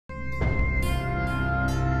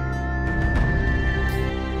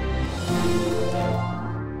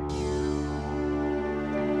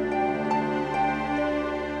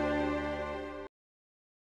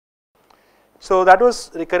So that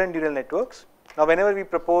was recurrent neural networks. Now whenever we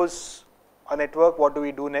propose a network, what do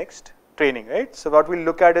we do next? Training, right? So what we'll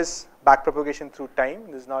look at is backpropagation through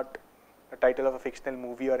time. This is not a title of a fictional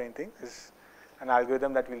movie or anything. This is an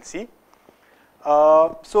algorithm that we'll see.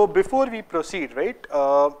 So before we proceed, right,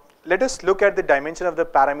 let us look at the dimension of the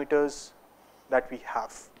parameters that we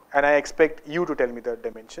have. And I expect you to tell me the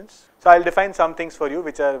dimensions. So I'll define some things for you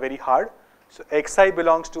which are very hard. So xi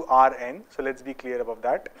belongs to Rn. So let's be clear about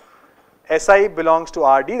that. Si belongs to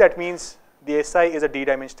Rd. That means the Si is a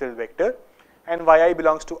d-dimensional vector. And yi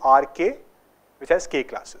belongs to Rk, which has k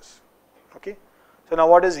classes. Okay. So now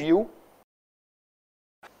what is U?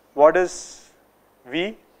 What is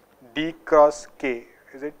V? D cross K.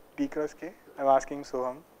 Is it D cross K? I'm asking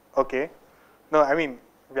Soham. Okay. No, I mean,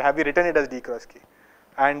 have we written it as D cross K?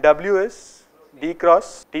 And W is D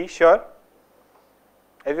cross T, sure?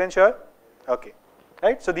 Everyone sure? Okay.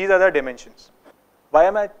 Right? So these are the dimensions. Why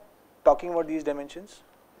am I talking about these dimensions?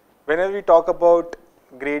 Whenever we talk about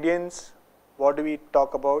gradients, what do we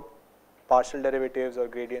talk about? Partial derivatives or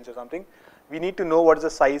gradients or something. We need to know what is the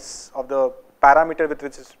size of the parameter with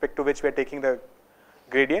respect to which we are taking the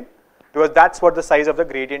gradient, because that's what the size of the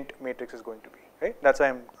gradient matrix is going to be, right? That's why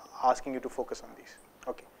I'm asking you to focus on these.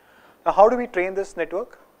 Okay. Now how do we train this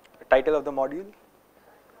network? The title of the module?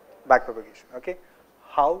 Backpropagation. Okay.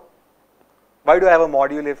 How? Why do I have a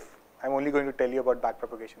module if I'm only going to tell you about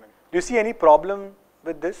backpropagation? Do you see any problem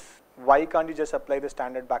with this? Why can't you just apply the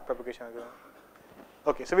standard backpropagation algorithm?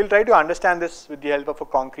 Okay, so we'll try to understand this with the help of a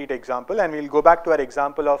concrete example, and we'll go back to our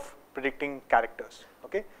example of predicting characters.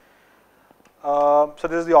 Okay. So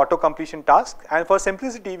this is the auto completion task, and for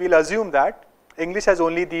simplicity, we'll assume that English has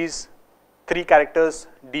only these 3 characters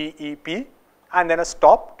D, E, P, and then a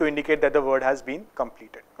stop to indicate that the word has been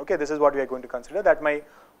completed. Okay, this is what we are going to consider, that my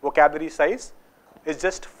vocabulary size is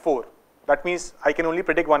just 4. That means I can only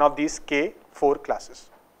predict one of these K 4 classes.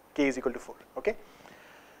 K is equal to 4. Okay.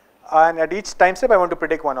 And at each time step, I want to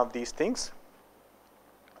predict one of these things.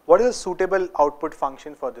 What is a suitable output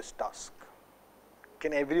function for this task?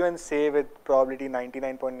 Can everyone say with probability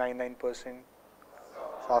 99.99%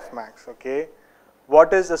 softmax? Okay.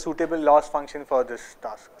 What is a suitable loss function for this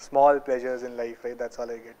task? Small pleasures in life, right? That's all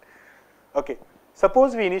I get. Okay.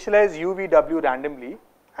 Suppose we initialize U, V, W randomly,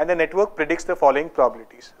 and the network predicts the following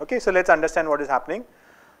probabilities. Okay. So let's understand what is happening.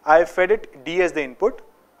 I've fed it D as the input.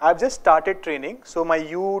 I've just started training, so my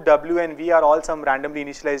U, W and V are all some randomly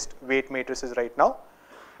initialized weight matrices right now,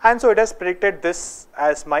 and so it has predicted this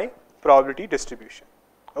as my probability distribution.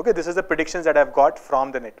 Okay, this is the predictions that I've got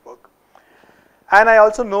from the network. And I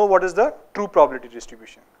also know what is the true probability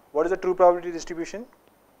distribution. What is the true probability distribution?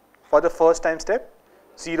 For the first time step,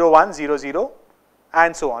 0, 1, 0, 0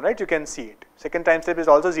 and so on, right? You can see it. Second time step is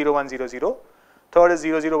also 0, 1, 0, 0. Third is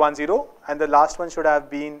 0, 0, 1, 0, and the last one should have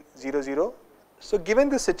been 0, 0. So given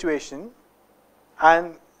this situation,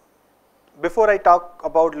 and before I talk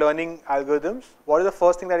about learning algorithms, what is the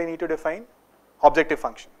first thing that I need to define? Objective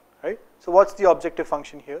function, right? So what's the objective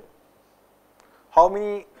function here? How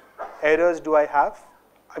many errors do I have?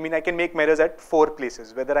 I mean, I can make errors at 4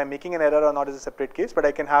 places. Whether I'm making an error or not is a separate case, but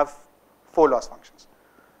I can have 4 loss functions.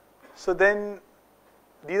 So then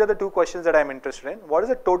these are the 2 questions that I'm interested in. What is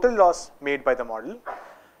the total loss made by the model?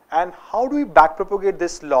 And how do we backpropagate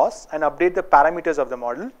this loss and update the parameters of the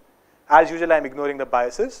model? As usual, I'm ignoring the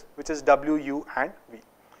biases, which is W, U, and V. So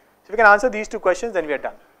if we can answer these 2 questions, then we are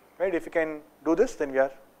done, right? If you can do this, then we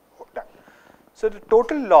are done. So the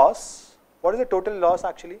total loss, what is the total loss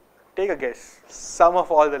actually? Take a guess. Sum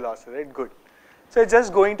of all the losses, right? Good. So it's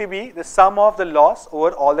just going to be the sum of the loss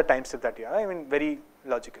over all the time steps that you have. I mean, very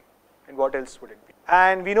logical. And what else would it be?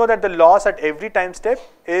 And we know that the loss at every time step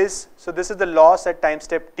is, so this is the loss at time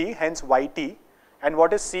step t, hence yt. And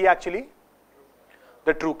what is c actually?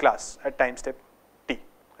 The true class at time step t,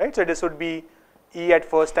 right? So this would be e at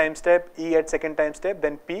first time step, e at second time step,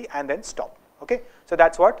 then p, and then stop. Okay, so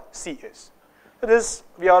that's what c is. So this,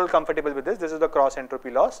 we are all comfortable with this. This is the cross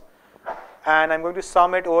entropy loss, and I'm going to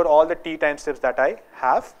sum it over all the t time steps that I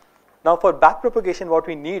have. Now for backpropagation, what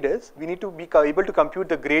we need is, we need to be able to compute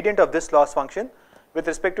the gradient of this loss function with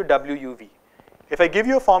respect to w, u, v. If I give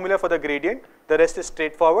you a formula for the gradient, the rest is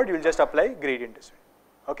straightforward. You will just apply gradient this way.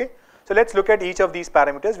 Okay. So let's look at each of these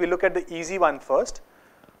parameters. We'll look at the easy one first,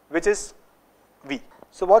 which is v.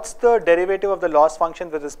 So what's the derivative of the loss function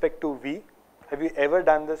with respect to v? Have you ever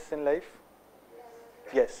done this in life?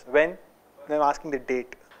 Yes. When? I'm asking the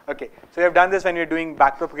date. Okay, so we have done this when we are doing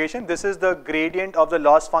backpropagation. This is the gradient of the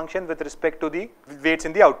loss function with respect to the weights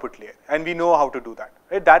in the output layer, and we know how to do that.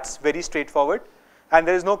 Right? That's very straightforward, and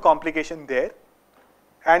there is no complication there.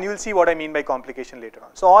 And you will see what I mean by complication later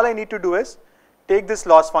on. So all I need to do is take this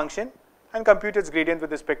loss function and compute its gradient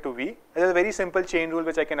with respect to V. There is a very simple chain rule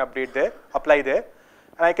which I can apply there,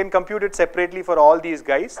 and I can compute it separately for all these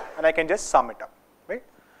guys, and I can just sum it up. Right?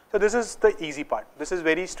 So this is the easy part. This is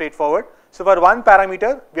very straightforward. So for one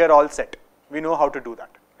parameter, we are all set. We know how to do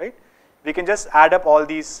that. Right? We can just add up all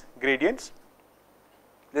these gradients.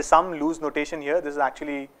 There's some loose notation here. This is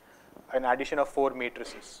actually an addition of 4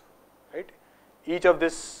 matrices. Right? Each of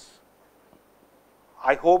this,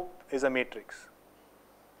 I hope, is a matrix.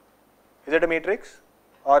 Is it a matrix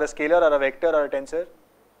or a scalar or a vector or a tensor?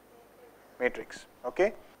 Matrix.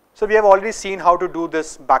 Okay. So we have already seen how to do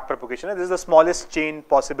this backpropagation. This is the smallest chain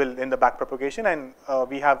possible in the backpropagation, and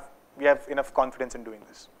we have enough confidence in doing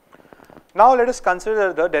this. Now let us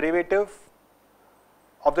consider the derivative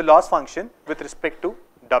of the loss function with respect to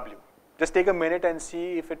W. Just take a minute and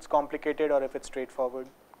see if it's complicated or if it's straightforward.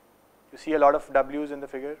 You see a lot of W's in the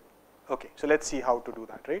figure. Okay, so let's see how to do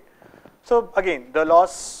that, right? So again, the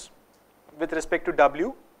loss with respect to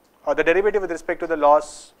W, or the derivative with respect to the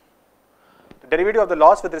loss, the derivative of the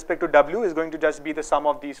loss with respect to W is going to just be the sum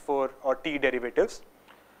of these 4 or T derivatives.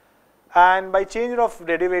 And by change of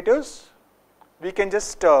derivatives, we can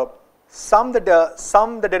just sum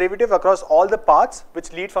the derivative across all the paths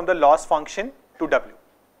which lead from the loss function to W.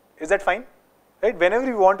 Is that fine? Right? Whenever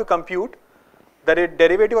we want to compute the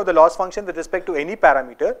derivative of the loss function with respect to any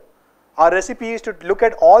parameter, our recipe is to look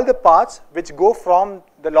at all the paths which go from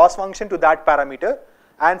the loss function to that parameter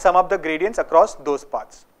and sum up the gradients across those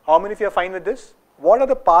paths. How many of you are fine with this? What are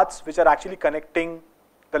the paths which are actually connecting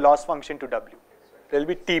the loss function to W? There will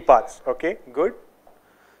be T paths. Okay, good.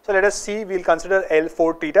 So let us see, we will consider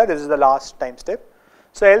L4 theta. This is the last time step.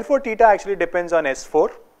 So L4 theta actually depends on S4.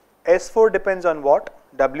 S4 depends on what?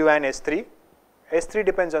 W and S3. S3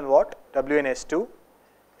 depends on what? W and S2.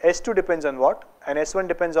 S2 depends on what? And S1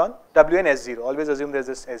 depends on W and S0. Always assume there is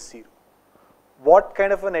this S0. What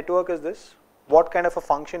kind of a network is this? What kind of a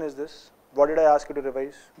function is this? What did I ask you to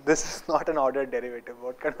revise? This is not an ordered derivative.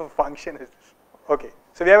 What kind of a function is this? Okay,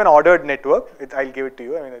 so we have an ordered network. I'll give it to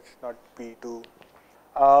you. I mean, it's not P2.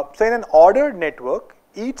 So in an ordered network,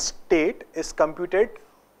 each state is computed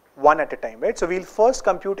one at a time, right? So we'll first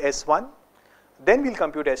compute S1, then we'll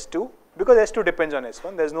compute S2, because S2 depends on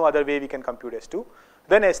S1. There's no other way we can compute S2.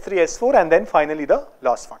 Then S3, S4, and then finally the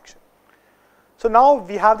loss function. So now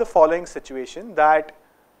we have the following situation, that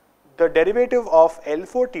the derivative of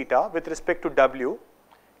L4 theta with respect to W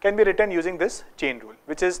can be written using this chain rule,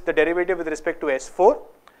 which is the derivative with respect to S4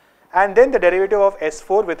 and then the derivative of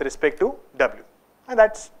S4 with respect to W. And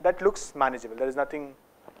that looks manageable. There is nothing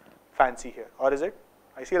fancy here, or is it?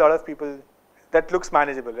 I see a lot of people, that looks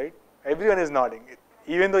manageable, right? Everyone is nodding.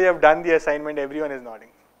 Even though you have done the assignment, everyone is nodding.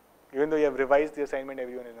 Even though you have revised the assignment,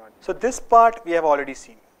 everyone is nodding. So this part we have already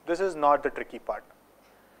seen. This is not the tricky part.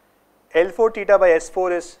 L4 theta by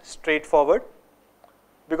S4 is straightforward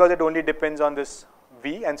because it only depends on this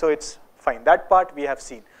V, and so it's fine. That part we have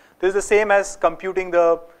seen. This is the same as computing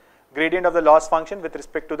the gradient of the loss function with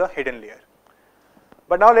respect to the hidden layer.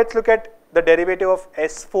 But now let's look at the derivative of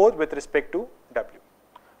S4 with respect to W.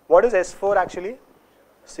 What is S4 actually?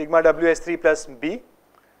 Sigma W S3 plus B.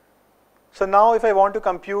 So now if I want to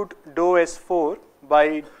compute dou S4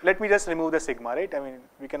 by, let me just remove the sigma, right? I mean,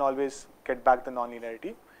 we can always get back the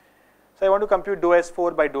nonlinearity. So I want to compute dou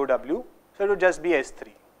S4 by dou W. So it would just be S3.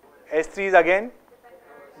 S3 is again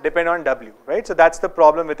depend on W, right? So that's the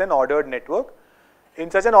problem with an ordered network. In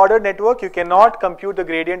such an ordered network, you cannot compute the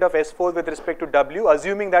gradient of S4 with respect to W,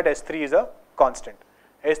 assuming that S3 is a constant.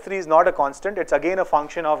 S3 is not a constant, it's again a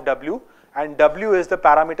function of W, and W is the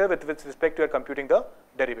parameter with respect to your computing the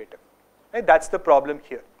derivative. Right? That's the problem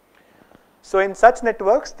here. So in such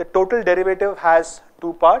networks, the total derivative has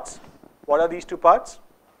two parts. What are these two parts?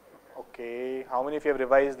 Okay, how many of you have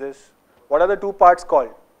revised this? What are the two parts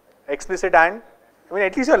called? Explicit and, I mean,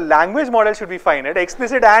 at least your language model should be fine, right?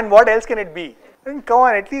 Explicit and what else can it be? I mean, come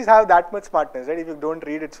on, at least have that much smartness, right? If you don't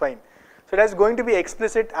read, it's fine. So that's going to be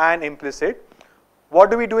explicit and implicit. What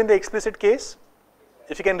do we do in the explicit case?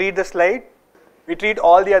 If you can read the slide, we treat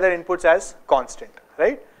all the other inputs as constant,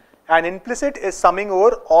 right? And implicit is summing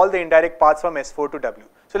over all the indirect paths from S4 to W.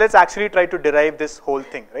 So let's actually try to derive this whole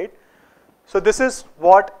thing, right? So this is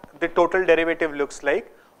what the total derivative looks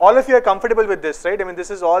like. All of you are comfortable with this, right? I mean, this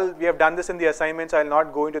is all, we have done this in the assignments. I'll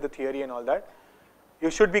not go into the theory and all that. You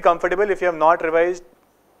should be comfortable. If you have not revised,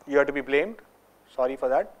 you are to be blamed. Sorry for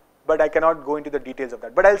that. But I cannot go into the details of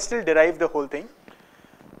that. But I'll still derive the whole thing.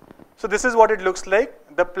 So this is what it looks like.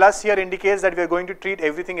 The plus here indicates that we are going to treat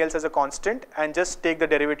everything else as a constant and just take the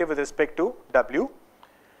derivative with respect to w.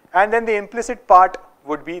 And then the implicit part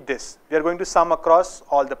would be this. We are going to sum across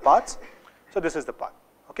all the parts. So this is the part.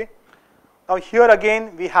 Okay. Now here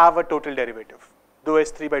again we have a total derivative, dou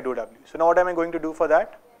s3 by dou w. So now what am I going to do for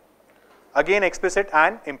that? Again explicit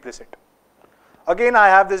and implicit. Again I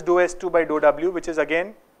have this dou s2 by dou w, which is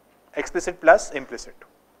again explicit plus implicit.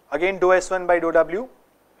 Again dou s1 by dou w.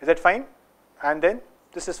 Is that fine? And then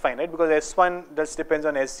this is fine, right? Because S1 just depends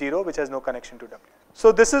on S0, which has no connection to W.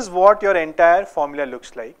 So this is what your entire formula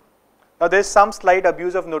looks like. Now there is some slight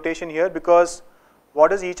abuse of notation here, because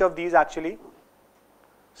what is each of these actually?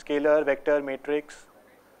 Scalar, vector, matrix.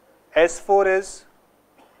 S4 is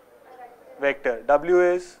vector, W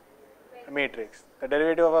is a matrix. The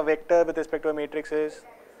derivative of a vector with respect to a matrix is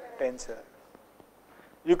tensor.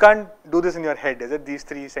 You can't do this in your head, is it? These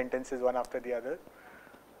three sentences one after the other.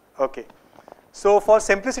 Okay. So for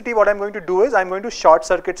simplicity, what I'm going to do is I'm going to short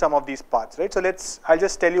circuit some of these paths, right? So I'll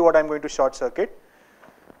just tell you what I'm going to short circuit.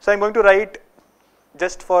 So I'm going to write,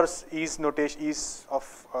 just for ease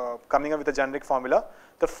of coming up with a generic formula,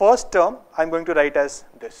 the first term I'm going to write as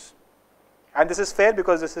this. And this is fair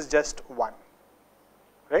because this is just 1,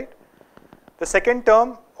 right? The second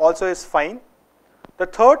term also is fine. The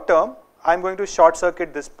third term, I'm going to short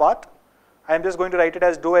circuit this path. I'm just going to write it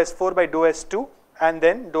as dou s4 by dou s2. And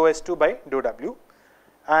then dou s2 by dou w.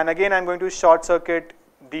 And again I'm going to short circuit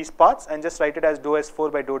these parts and just write it as dou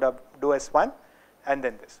s4 by dou s1 and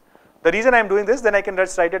then this. The reason I'm doing this, then I can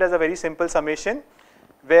just write it as a very simple summation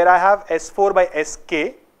where I have s4 by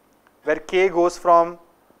sk, where k goes from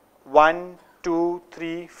 1, 2,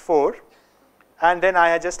 3, 4, and then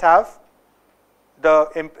I just have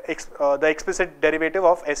the explicit derivative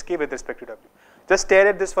of sk with respect to w. Just stare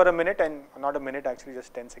at this for a minute, and not a minute actually,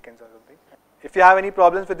 just 10 seconds or something. If you have any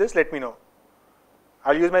problems with this, let me know.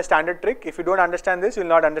 I'll use my standard trick. If you don't understand this, you will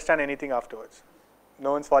not understand anything afterwards.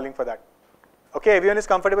 No one's falling for that. Okay, everyone is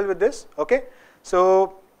comfortable with this? Okay.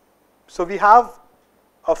 So we have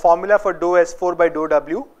a formula for dou s4 by dou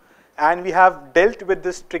w, and we have dealt with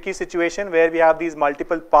this tricky situation where we have these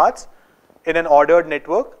multiple paths in an ordered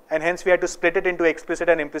network, and hence we had to split it into explicit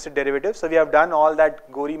and implicit derivatives. So we have done all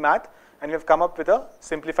that gory math, and we have come up with a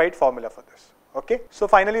simplified formula for this. Okay, so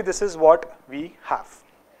finally this is what we have.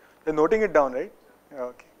 You're noting it down, right?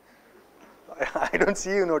 Okay. I don't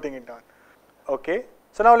see you noting it down. Okay,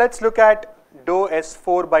 so now let's look at dou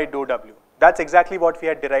s4 by dou w. That's exactly what we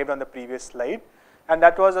had derived on the previous slide, and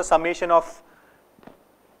that was a summation of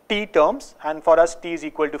t terms, and for us t is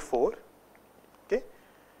equal to 4. Okay,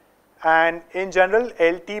 and in general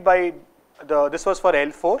LT by this was for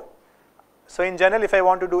L4. So in general, if I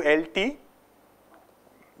want to do LT,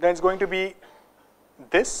 then it's going to be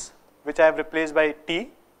this, which I have replaced by t,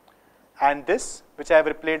 and this, which I have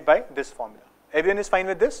replaced by this formula. Everyone is fine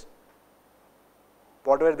with this?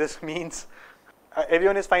 Whatever this means.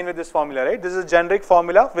 Everyone is fine with this formula, right? This is a generic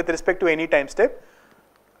formula with respect to any time step.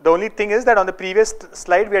 The only thing is that on the previous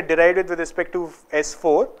slide, we had derived it with respect to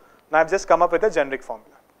S4. Now I've just come up with a generic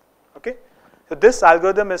formula. Okay? So this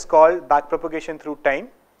algorithm is called backpropagation through time,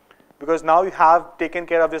 because now you have taken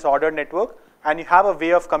care of this ordered network and you have a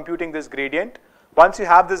way of computing this gradient. Once you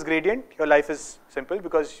have this gradient, your life is simple,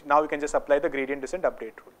 because now you can just apply the gradient descent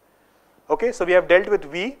update rule. Okay, so we have dealt with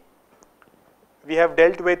V, we have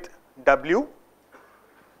dealt with W,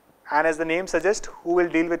 and as the name suggests, who will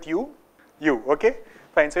deal with U? U, okay?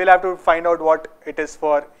 Fine, so you'll have to find out what it is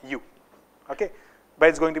for U, okay? But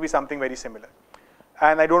it's going to be something very similar.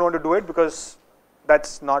 And I don't want to do it because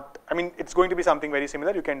that's not, I mean, it's going to be something very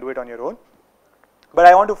similar, you can do it on your own. But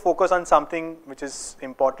I want to focus on something which is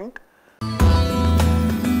important.